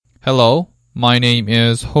Hello, my name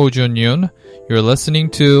is Ho Jun Yoon. You're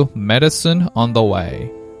listening to Medicine on the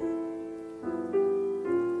Way.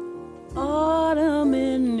 Autumn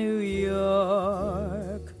in New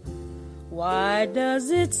York, why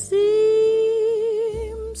does it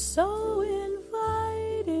seem so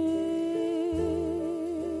inviting?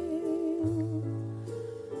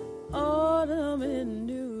 Autumn in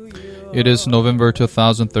New York. It is November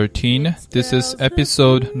 2013. This is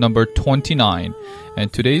episode number 29,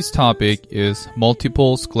 and today's topic is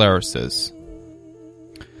multiple sclerosis.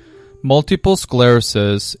 Multiple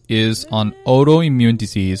sclerosis is an autoimmune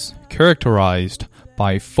disease characterized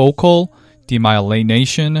by focal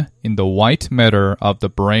demyelination in the white matter of the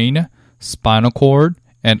brain, spinal cord,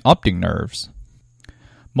 and optic nerves.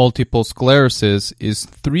 Multiple sclerosis is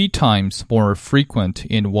 3 times more frequent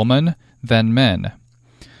in women than men.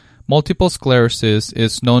 Multiple sclerosis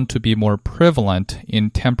is known to be more prevalent in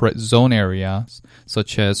temperate zone areas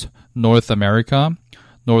such as North America,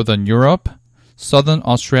 Northern Europe, Southern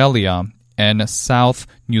Australia, and South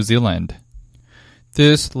New Zealand.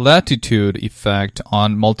 This latitude effect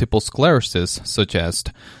on multiple sclerosis suggests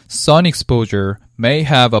sun exposure may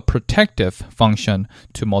have a protective function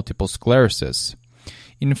to multiple sclerosis.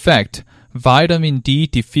 In fact, vitamin D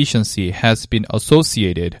deficiency has been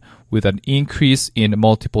associated with an increase in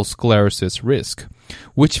multiple sclerosis risk,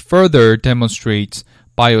 which further demonstrates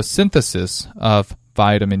biosynthesis of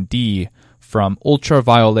vitamin D from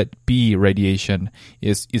ultraviolet B radiation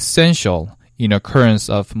is essential in occurrence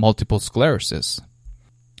of multiple sclerosis.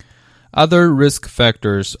 Other risk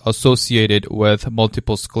factors associated with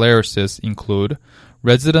multiple sclerosis include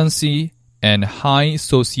residency and high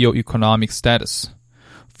socioeconomic status.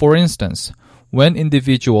 For instance, when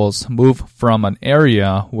individuals move from an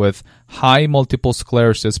area with high multiple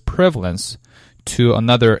sclerosis prevalence to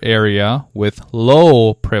another area with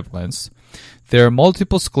low prevalence, their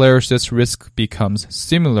multiple sclerosis risk becomes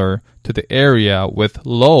similar to the area with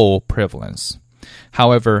low prevalence.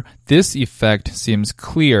 However, this effect seems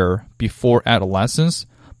clear before adolescence,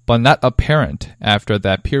 but not apparent after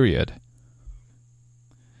that period.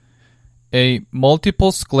 A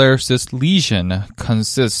multiple sclerosis lesion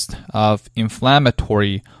consists of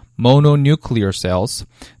inflammatory mononuclear cells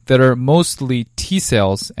that are mostly T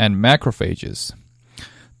cells and macrophages.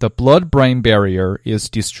 The blood-brain barrier is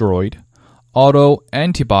destroyed.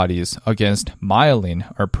 Autoantibodies against myelin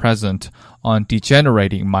are present on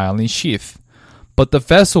degenerating myelin sheath, but the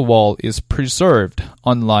vessel wall is preserved,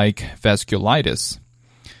 unlike vasculitis.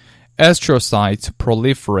 Astrocytes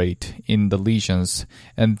proliferate in the lesions,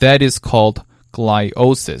 and that is called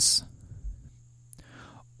gliosis.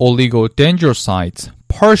 Oligodendrocytes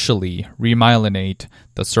partially remyelinate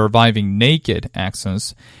the surviving naked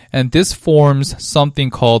axons, and this forms something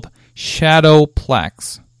called shadow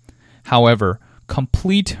plaques. However,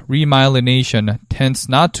 complete remyelination tends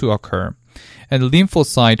not to occur, and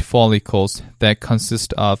lymphocyte follicles that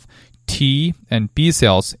consist of T and B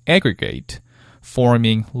cells aggregate,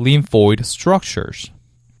 forming lymphoid structures.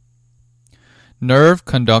 Nerve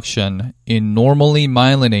conduction in normally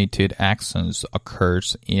myelinated axons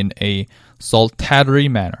occurs in a saltatory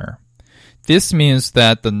manner. This means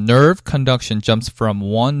that the nerve conduction jumps from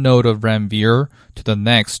one node of Ranvier to the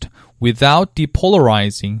next without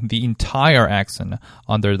depolarizing the entire axon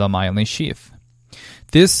under the myelin sheath.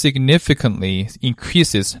 This significantly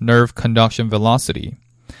increases nerve conduction velocity.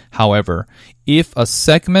 However, if a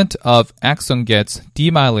segment of axon gets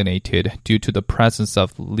demyelinated due to the presence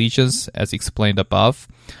of lesions as explained above,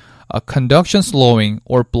 a conduction slowing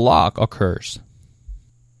or block occurs.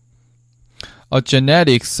 A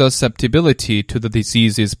genetic susceptibility to the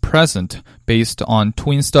disease is present based on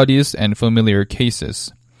twin studies and familiar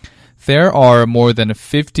cases. There are more than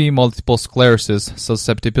 50 multiple sclerosis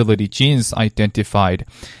susceptibility genes identified,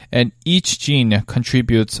 and each gene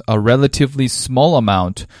contributes a relatively small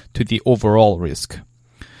amount to the overall risk.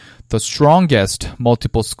 The strongest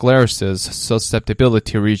multiple sclerosis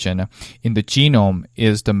susceptibility region in the genome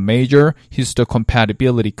is the major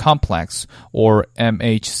histocompatibility complex, or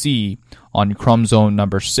MHC, on chromosome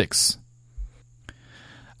number 6.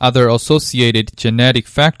 Other associated genetic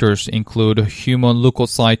factors include human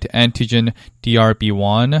leukocyte antigen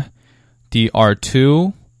DRB1,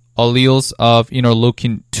 DR2, alleles of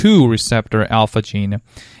interleukin-2 receptor alpha gene,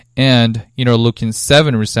 and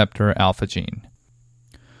interleukin-7 receptor alpha gene.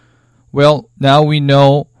 Well, now we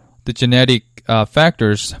know the genetic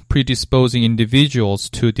factors predisposing individuals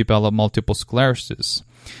to develop multiple sclerosis.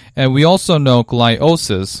 And we also know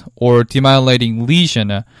gliosis, or demyelinating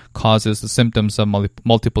lesion, causes the symptoms of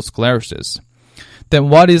multiple sclerosis. Then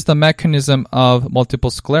what is the mechanism of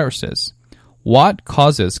multiple sclerosis? What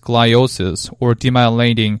causes gliosis or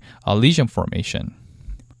demyelinating lesion formation?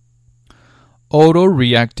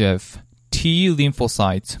 Autoreactive T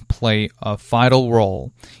lymphocytes play a vital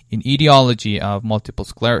role in etiology of multiple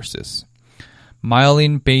sclerosis.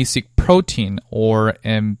 Myelin basic protein, or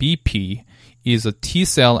MBP, is a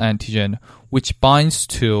T-cell antigen which binds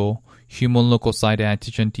to human leukocyte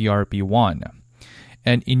antigen DRB1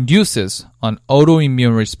 and induces an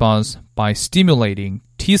autoimmune response by stimulating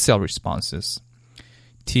T-cell responses.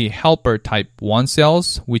 T helper type 1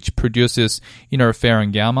 cells, which produces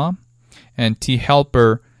interferon gamma, and T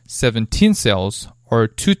helper 17 cells, are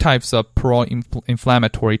two types of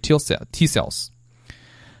pro-inflammatory T cells.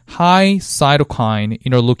 High cytokine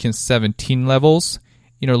interleukin 17 levels,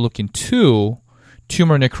 interleukin 2,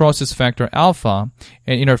 tumor necrosis factor alpha,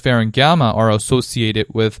 and interferon gamma are associated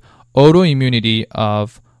with autoimmunity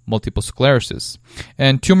of multiple sclerosis.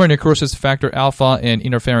 And tumor necrosis factor alpha and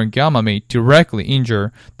interferon gamma may directly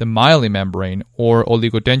injure the myelin membrane or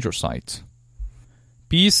oligodendrocytes.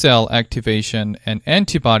 B-cell activation and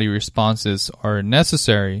antibody responses are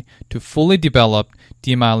necessary to fully develop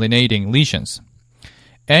demyelinating lesions.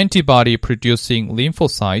 Antibody-producing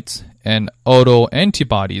lymphocytes and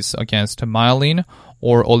autoantibodies against myelin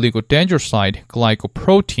or oligodendrocyte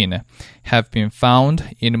glycoprotein have been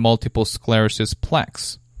found in multiple sclerosis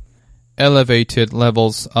plaques. Elevated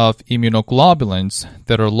levels of immunoglobulins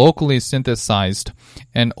that are locally synthesized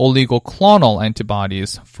and oligoclonal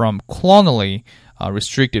antibodies from clonally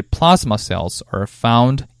restricted plasma cells are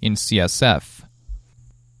found in CSF.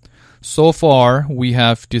 So far, we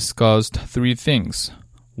have discussed three things.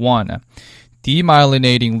 1.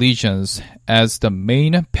 Demyelinating lesions as the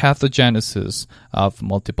main pathogenesis of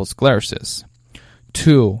multiple sclerosis.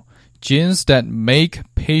 2. Genes that make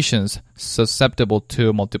patients susceptible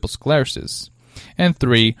to multiple sclerosis. And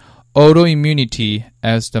 3. Autoimmunity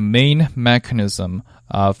as the main mechanism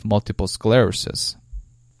of multiple sclerosis.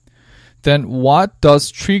 Then what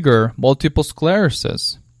does trigger multiple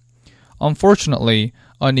sclerosis? Unfortunately,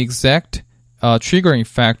 an exact triggering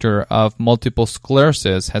factor of multiple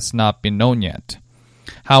sclerosis has not been known yet.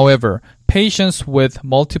 However, patients with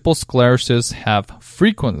multiple sclerosis have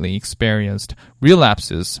frequently experienced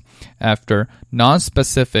relapses after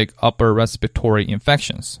nonspecific upper respiratory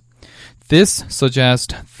infections. This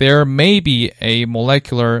suggests there may be a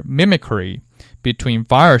molecular mimicry between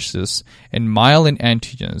viruses and myelin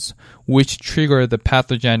antigens which trigger the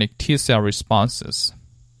pathogenic T-cell responses.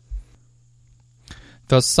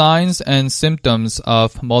 The signs and symptoms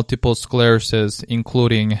of multiple sclerosis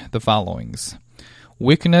including the followings: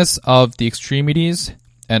 weakness of the extremities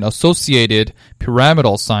and associated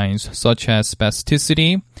pyramidal signs such as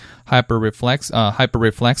spasticity,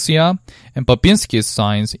 hyperreflexia, and Babinski's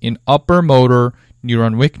signs in upper motor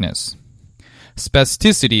neuron weakness.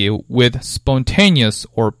 Spasticity with spontaneous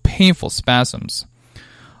or painful spasms.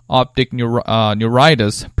 Optic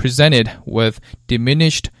neuritis presented with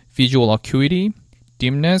diminished visual acuity,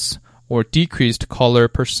 dimness, or decreased color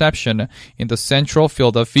perception in the central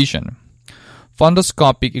field of vision.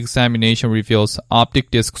 Fundoscopic examination reveals optic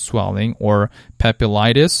disc swelling or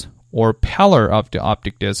papillitis or pallor of the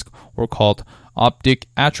optic disc, or called optic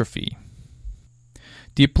atrophy.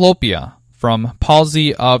 Diplopia from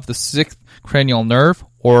palsy of the sixth cranial nerve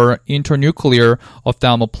or internuclear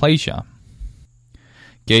ophthalmoplegia.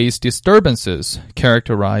 Gaze disturbances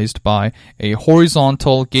characterized by a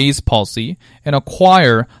horizontal gaze palsy and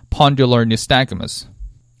acquire pondular nystagmus.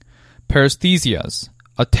 Paresthesias,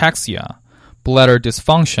 ataxia, bladder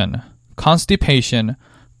dysfunction, constipation,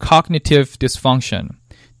 cognitive dysfunction,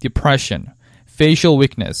 depression, facial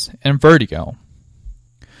weakness, and vertigo.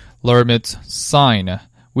 Lermit's sign,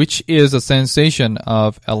 which is a sensation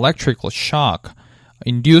of electrical shock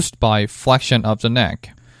induced by flexion of the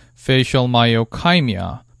neck. Facial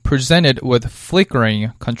myokymia, presented with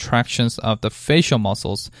flickering contractions of the facial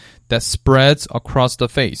muscles that spreads across the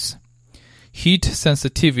face. Heat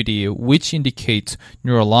sensitivity, which indicates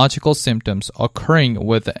neurological symptoms occurring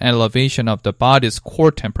with the elevation of the body's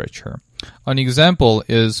core temperature. An example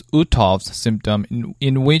is Utov's symptom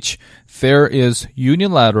in which there is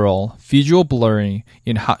unilateral visual blurring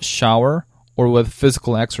in hot shower or with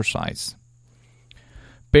physical exercise.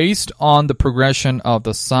 Based on the progression of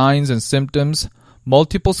the signs and symptoms,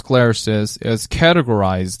 multiple sclerosis is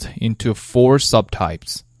categorized into 4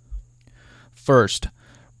 subtypes. First,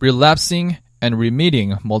 relapsing and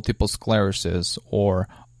remitting multiple sclerosis, or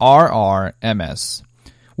RRMS,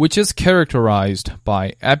 which is characterized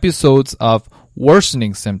by episodes of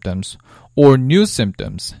worsening symptoms or new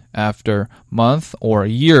symptoms after months or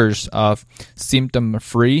years of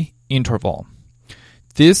symptom-free interval.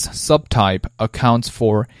 This subtype accounts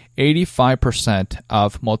for 85%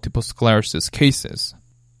 of multiple sclerosis cases.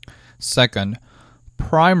 Second,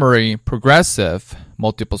 primary progressive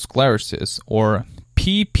multiple sclerosis, or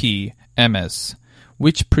PPMS,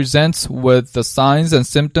 which presents with the signs and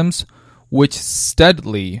symptoms which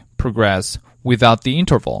steadily progress without the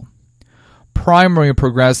interval. Primary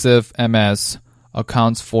progressive MS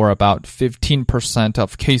accounts for about 15%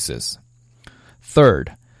 of cases.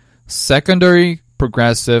 Third, secondary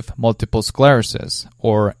progressive multiple sclerosis,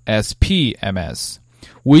 or SPMS,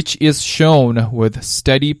 which is shown with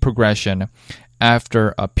steady progression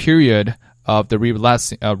after a period of the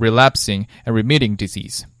relapsing and remitting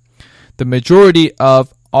disease. The majority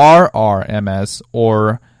of RRMS,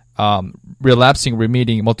 or relapsing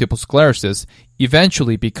remitting multiple sclerosis,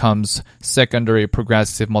 eventually becomes secondary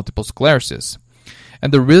progressive multiple sclerosis.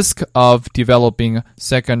 And the risk of developing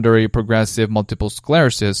secondary progressive multiple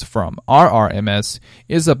sclerosis from RRMS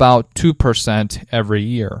is about 2% every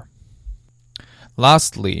year.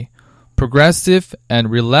 Lastly, progressive and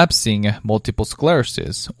relapsing multiple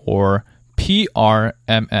sclerosis, or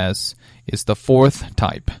PRMS, is the fourth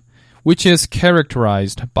type, which is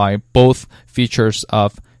characterized by both features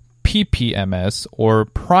of PPMS, or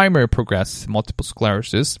primary progressive multiple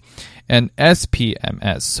sclerosis, and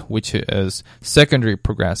SPMS, which is secondary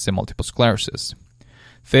progressive multiple sclerosis.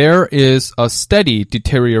 There is a steady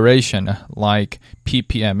deterioration like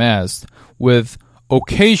PPMS, with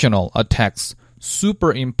occasional attacks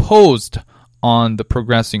superimposed on the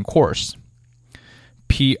progressing course.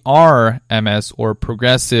 PRMS, or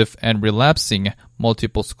progressive and relapsing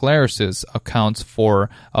multiple sclerosis, accounts for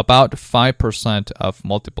about 5% of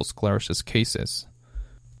multiple sclerosis cases.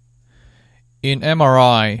 In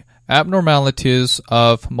MRI, abnormalities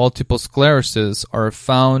of multiple sclerosis are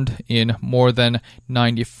found in more than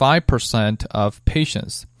 95% of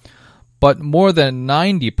patients, but more than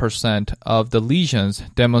 90% of the lesions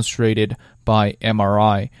demonstrated by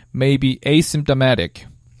MRI may be asymptomatic.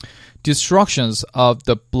 Destructions of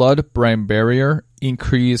the blood-brain barrier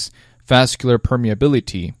increase vascular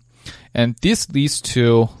permeability, and this leads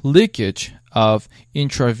to leakage of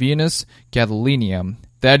intravenous gadolinium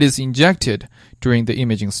that is injected during the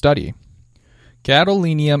imaging study.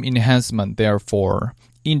 Gadolinium enhancement, therefore,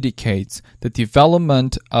 indicates the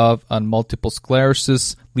development of a multiple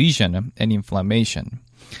sclerosis lesion and inflammation,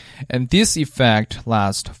 and this effect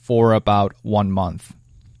lasts for about 1 month.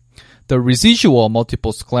 The residual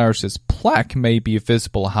multiple sclerosis plaque may be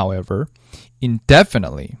visible, however,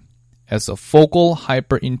 indefinitely as a focal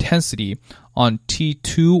hyperintensity on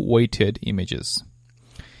T2-weighted images.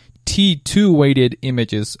 T2-weighted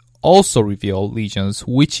images also reveal lesions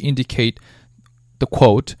which indicate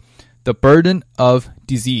the burden of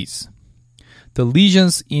disease. The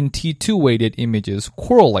lesions in T2-weighted images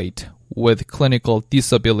correlate with clinical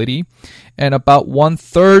disability, and about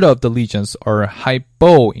 1/3 of the lesions are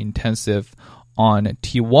hypointensive on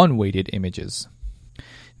T1-weighted images.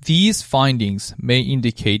 These findings may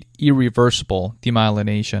indicate irreversible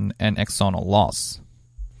demyelination and axonal loss.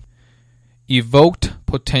 Evoked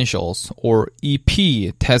potentials, or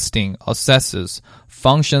EP testing, assesses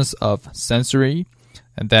functions of sensory,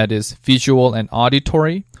 and that is visual and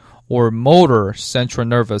auditory, or motor central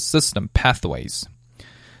nervous system pathways.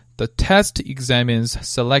 The test examines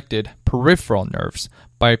selected peripheral nerves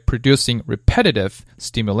by producing repetitive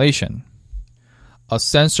stimulation. A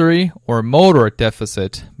sensory or motor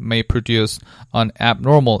deficit may produce an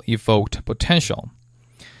abnormal evoked potential.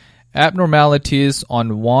 Abnormalities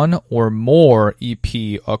on one or more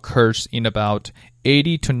EP occurs in about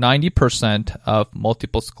 80 to 90% of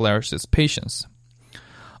multiple sclerosis patients.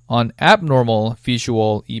 An abnormal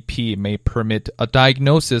visual EP may permit a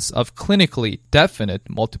diagnosis of clinically definite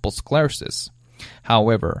multiple sclerosis.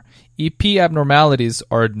 However, EP abnormalities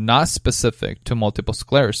are not specific to multiple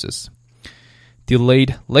sclerosis.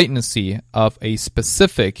 Delayed latency of a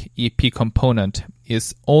specific EP component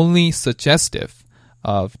is only suggestive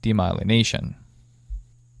of demyelination.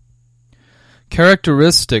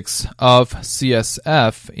 Characteristics of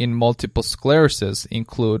CSF in multiple sclerosis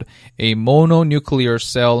include a mononuclear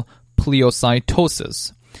cell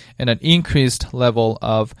pleocytosis and an increased level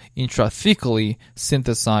of intrathecally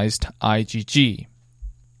synthesized IgG.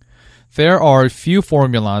 There are few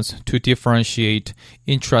formulas to differentiate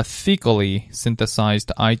intrathecally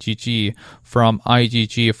synthesized IgG from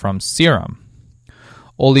IgG from serum.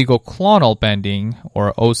 Oligoclonal bending,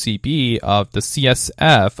 or OCB, of the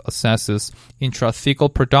CSF assesses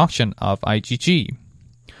intrathecal production of IgG.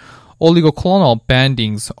 Oligoclonal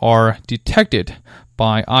bandings are detected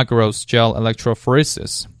by agarose gel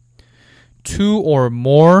electrophoresis. 2 or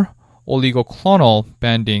more oligoclonal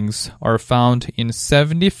bandings are found in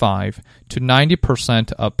 75 to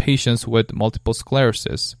 90% of patients with multiple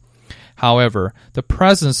sclerosis. However, the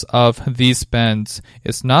presence of these bands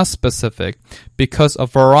is not specific because a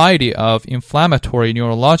variety of inflammatory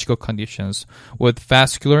neurological conditions with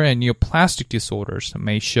vascular and neoplastic disorders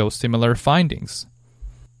may show similar findings.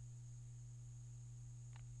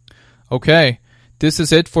 Okay, this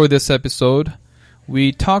is it for this episode.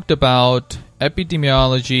 We talked about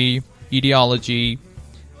epidemiology, etiology,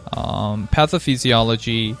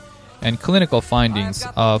 pathophysiology, and clinical findings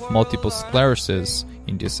of multiple sclerosis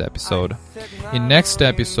in this episode. In next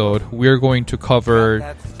episode, we're going to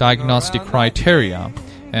cover diagnostic criteria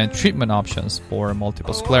and treatment options for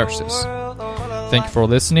multiple sclerosis. Thank you for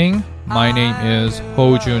listening. My name is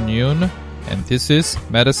Ho Jun Yoon, and this is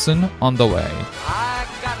Medicine on the Way. I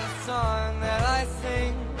got a song that I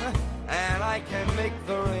sing, and I can make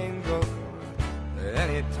the rain go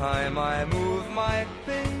anytime I move my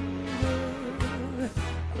finger.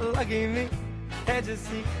 Lucky me, can't you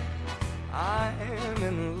see? I'm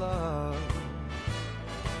in love.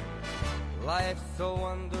 Life's a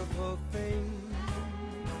wonderful thing,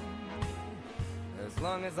 as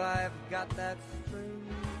long as I've got that string.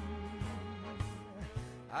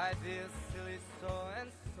 I did silly so